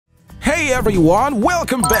Hey everyone,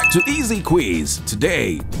 welcome back to Easy Quiz.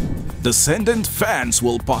 Today, Descendant fans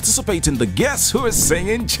will participate in the Guess Who Is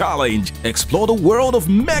Singing challenge. Explore the world of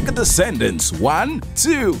Mega Descendants 1,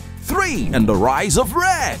 2, 3 and the rise of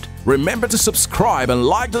Red. Remember to subscribe and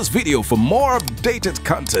like this video for more updated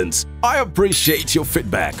contents. I appreciate your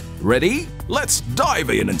feedback. Ready? Let's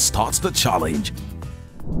dive in and start the challenge.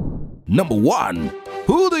 Number 1.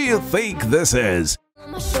 Who do you think this is?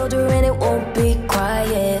 On my shoulder and it won't be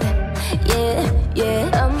quiet. Yeah,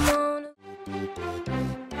 I'm on.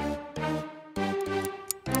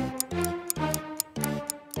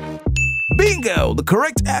 Bingo! The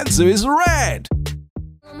correct answer is Red.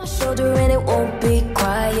 On my shoulder and it won't be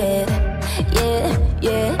quiet. Yeah,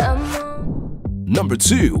 I'm on. Number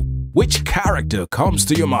 2. Which character comes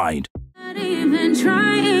to your mind? Not even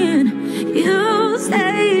trying, you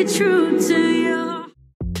stay true to you.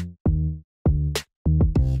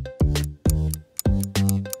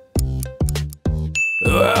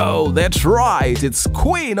 Oh, that's right, it's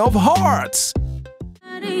Queen of Hearts.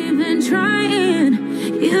 Not even trying,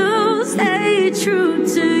 you stay true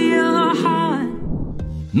to your heart.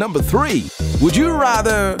 Number 3. Would you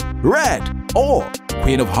rather Red or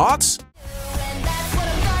Queen of Hearts? And that's what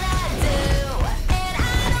I'm gonna do. And I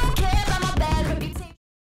don't care about my bad reputation.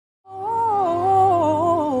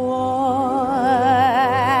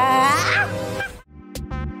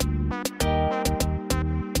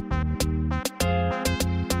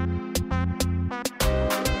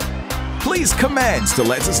 Please comment to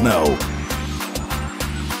let us know.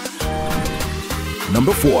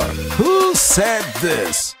 Number 4. Who said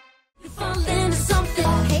this? You fall into something.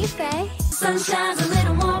 Hey, Faye. Sun shines a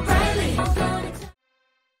little more brightly.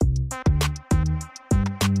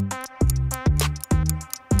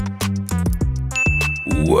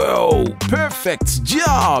 Whoa, perfect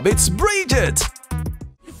job! It's Bridget!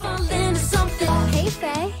 You fall into something. Hey,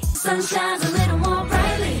 Faye. Sun shines a little more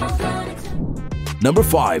brightly. Number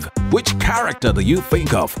 5. Which character do you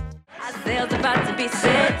think of? Our sail's about to be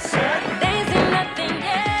set. They ain't seen nothing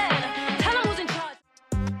yet. Tell 'em who's in charge.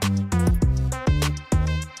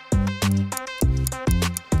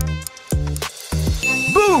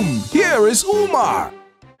 Boom! Here is Umar!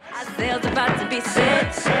 Our sail's about to be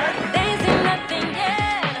set. They ain't seen nothing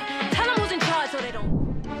yet. Tell 'em who's in charge so they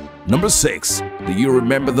don't. Number 6. Do you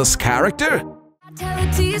remember this character? I tell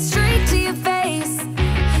it to you straight to your face.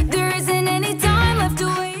 There isn't any time left to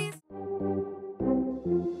waste.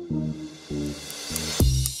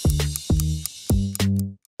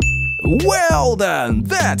 Well done!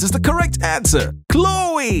 That is the correct answer!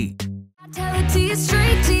 Chloe! I tell it to you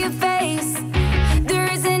straight to your face.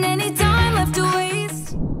 There isn't any time left to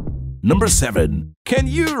waste. Number 7. Can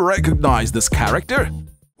you recognize this character?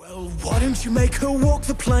 Well, why don't you make her walk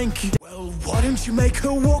the planky? Well, why don't you make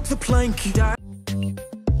her walk the planky?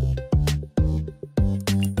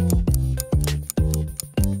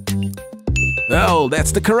 Oh,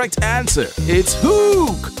 that's the correct answer. It's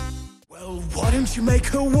Hook! Well, why don't you make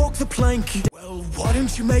her walk the planky? Well, why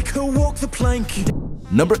don't you make her walk the planky?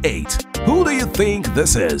 Number 8. Who do you think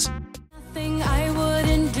this is? Nothing I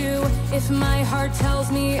wouldn't do if my heart tells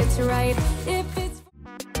me it's right. If it's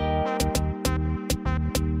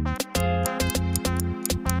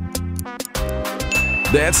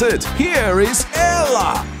That's it. Here is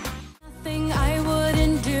Ella! nothing I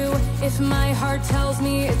wouldn't do if my heart tells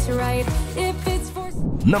me it's right. If it's for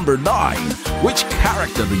Number 9. Which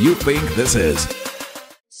character do you think this is?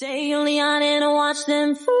 Say you're Leon and watch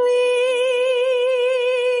them free.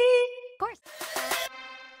 Of course.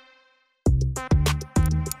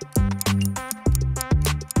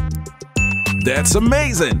 That's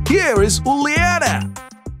amazing! Here is Uliana!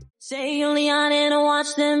 Say you're Leon and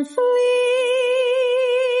watch them free.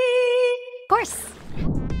 Of course.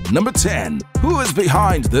 Number 10. Who is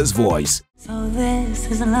behind this voice? So this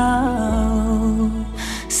is love.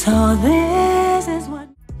 So this is what.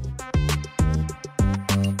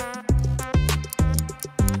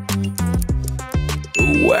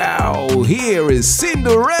 Wow! Here is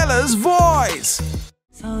Cinderella's voice!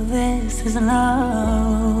 So this is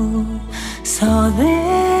love. So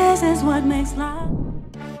this is what makes love.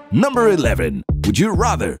 Number 11. Would you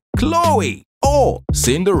rather Chloe or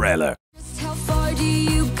Cinderella? Just how far do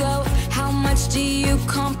you go? How much do you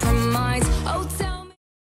compromise? Oh, tell me.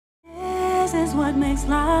 This is what makes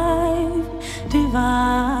life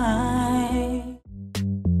divine.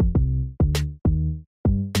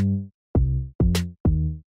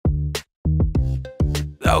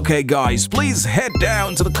 Okay guys, please head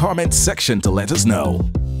down to the comment section to let us know.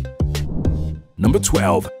 Number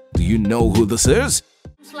 12. Do you know who this is?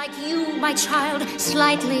 Like you, my child,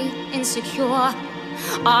 slightly insecure,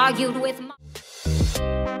 argued with my...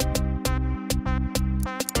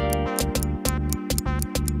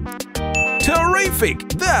 terrific!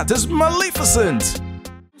 That is Maleficent!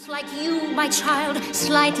 Like you, my child,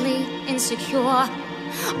 slightly insecure,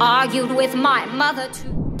 argued with my mother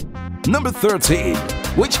too. Number 13.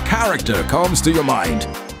 Which character comes to your mind?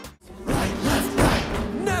 Right, left, right.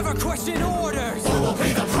 Never question orders. Who will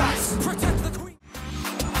pay the price? Protect the queen.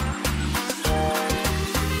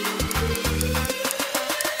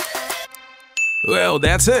 Well,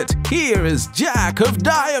 that's it. Here is Jack of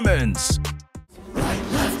Diamonds. Right,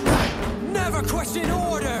 left, right. Never question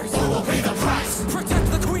orders. Who will pay the price?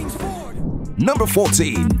 Protect the queen's board. Number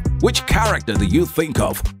 14. Which character do you think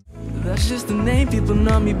of? That's just the name people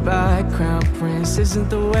know me by. Crown Prince isn't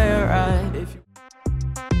the way I ride. If you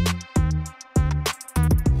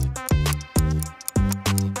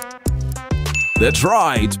That's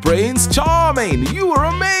right, Prince Charming. You are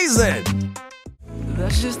amazing.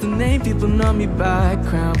 That's just the name people know me by.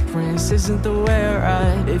 Crown Prince isn't the way I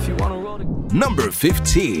ride. If you wanna roll the Number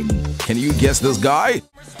 15. Can you guess this guy?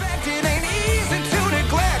 Respect it ain't easy to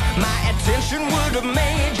neglect. My attention would have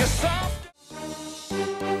made you soft.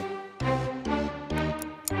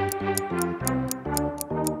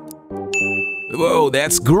 Whoa,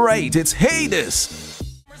 that's great. It's Hades.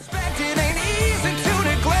 Respect it ain't easy to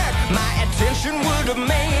neglect. My attention would have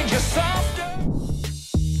made you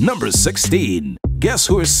softer. Number 16. Guess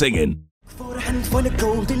who is singing? For the hand when a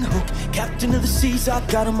golden hook, captain of the seas, I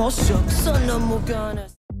got 'em all shook. So no more gonna.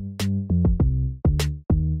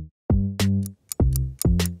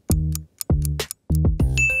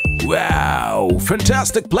 Wow,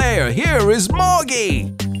 fantastic player. Here is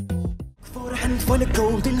Moggy. For the hand when a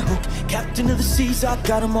golden hook, captain of the seas, I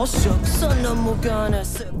got 'em all shook. So no more gonna.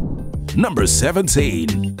 Number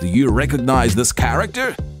 17. Do you recognize this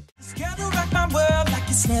character? Together rock my world like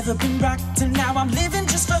it's never been rocked, and now I'm living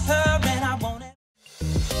just for her, and I want it.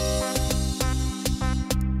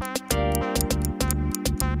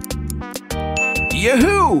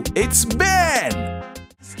 Yahoo! It's Ben!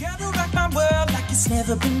 Together rock my world like it's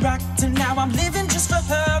never been rocked, and now I'm living just for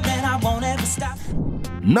her, and I won't ever stop.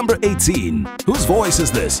 Number 18. Whose voice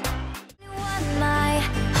is this? What my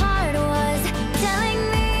heart was telling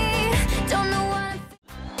me, don't know what.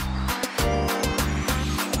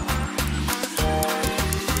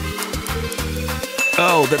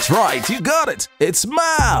 Oh, that's right. You got it. It's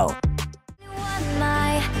Mal. What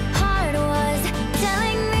my heart was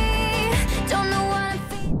telling me, don't know what.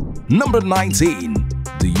 Number 19.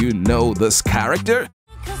 Do you know this character?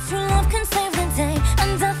 'Cause true love can save the day,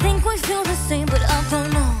 and I think we feel the same, but I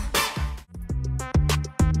don't know.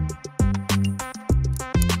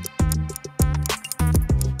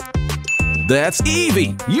 That's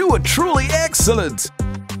Evie. You were truly excellent.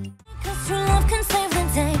 'Cause true love can save the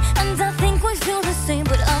day, and I think we feel the same,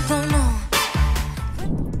 but I don't know.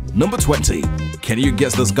 Number 20. Can you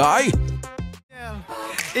guess this guy?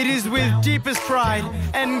 It is with deepest pride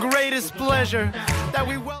and greatest pleasure that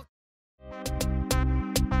we welcome.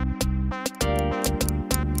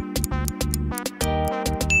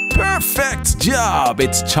 Perfect job.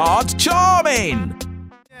 It's Charming.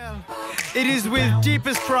 It is with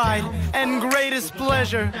deepest pride and greatest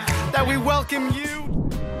pleasure that we welcome you.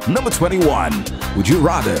 Number 21. Would you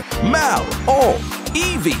rather Mal or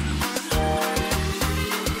Evie?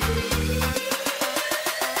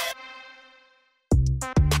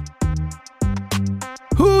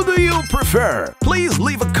 Who do you prefer? Please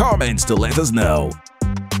leave a comment to let us know.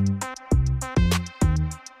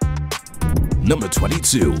 Number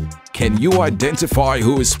 22. Can you identify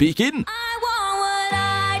who is speaking? I want what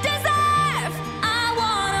I deserve. I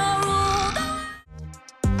wanna rule the.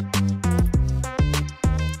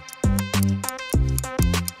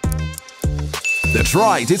 That's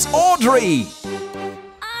right, it's Audrey.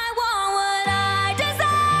 I want what I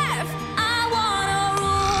deserve. I wanna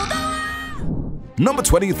rule the. Number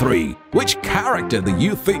 23. Which character do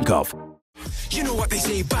you think of? You know what they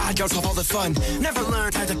say, bad girls have all the fun. Never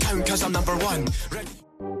learned how to count cause I'm number one. Ready?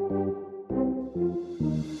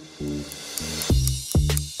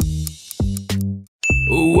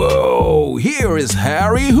 Whoa, here is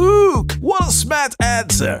Harry Hook. What a smart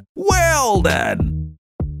answer. Well done.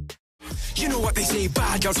 You know what they say,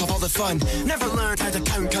 bad girls have all the fun. Never learned how to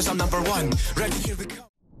count cause I'm number one. Ready, here we go.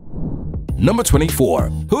 Number 24.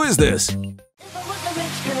 Who is this? If I was a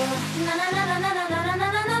rich girl, na na na na na na na na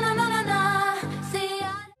na na na na na. See,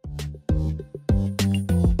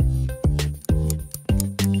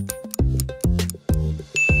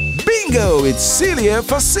 Bingo, it's Celia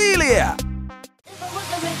for Celia. if I was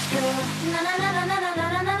a rich girl, na na na na na na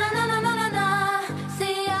na na na na na na na.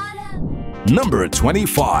 See, I'd have. Number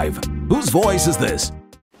 25. Whose voice is this?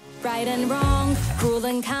 Right and wrong, cruel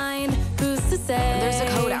and kind, who's to say? There's a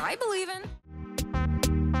code I believe in.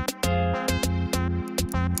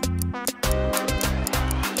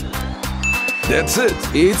 That's it,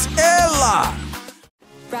 it's Ella!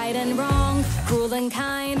 Right and wrong, cruel and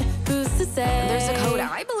kind, who's to say? There's a code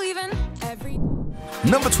I believe in.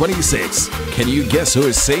 Number 26. Can you guess who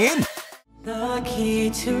is singing? The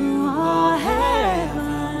key to all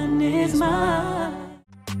heaven is mine.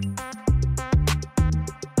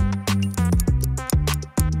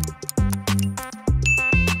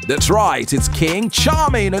 That's right, it's King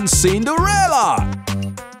Charming and Cinderella!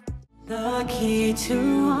 The key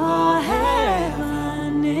to all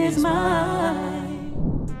heaven is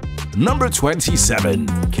mine. Number 27.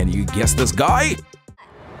 Can you guess this guy?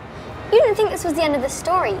 You didn't think this was the end of the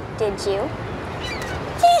story, did you?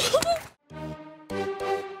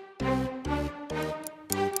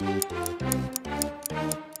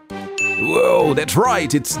 Whoa, that's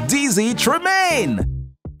right, it's Dizzy Tremaine!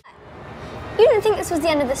 You didn't think this was the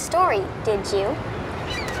end of the story, did you?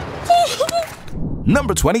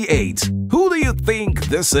 Number 28. Who do you think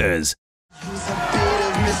this is?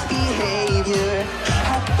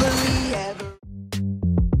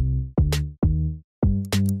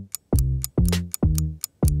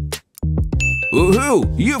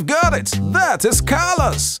 Woohoo! You've got it! That is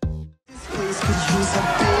Carlos!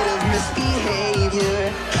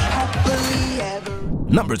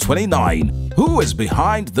 Number 29. Who is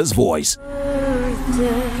behind this voice?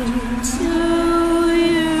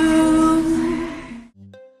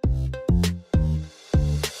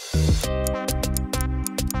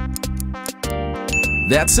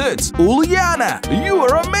 That's it! Uliana! You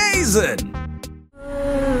are amazing!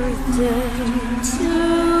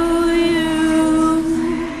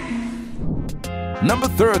 Number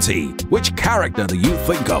 30. Which character do you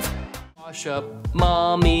think of? Wash up,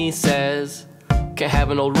 mommy says. Can't have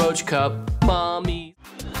an old roach cup, mommy.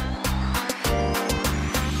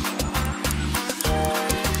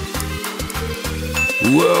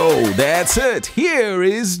 Whoa, that's it! Here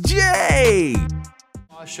is Jay!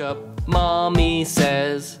 Wash up, mommy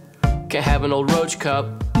says. Can't have an old roach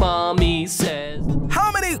cup, mommy says.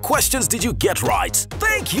 How many questions did you get right?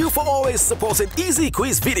 Thank you for always supporting Easy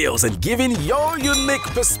Quiz videos and giving your unique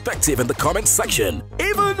perspective in the comment section.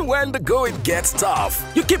 Even when the going gets tough,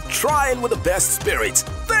 you keep trying with the best spirit.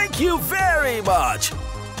 Thank you very much.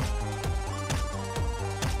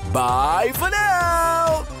 Bye for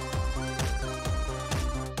now.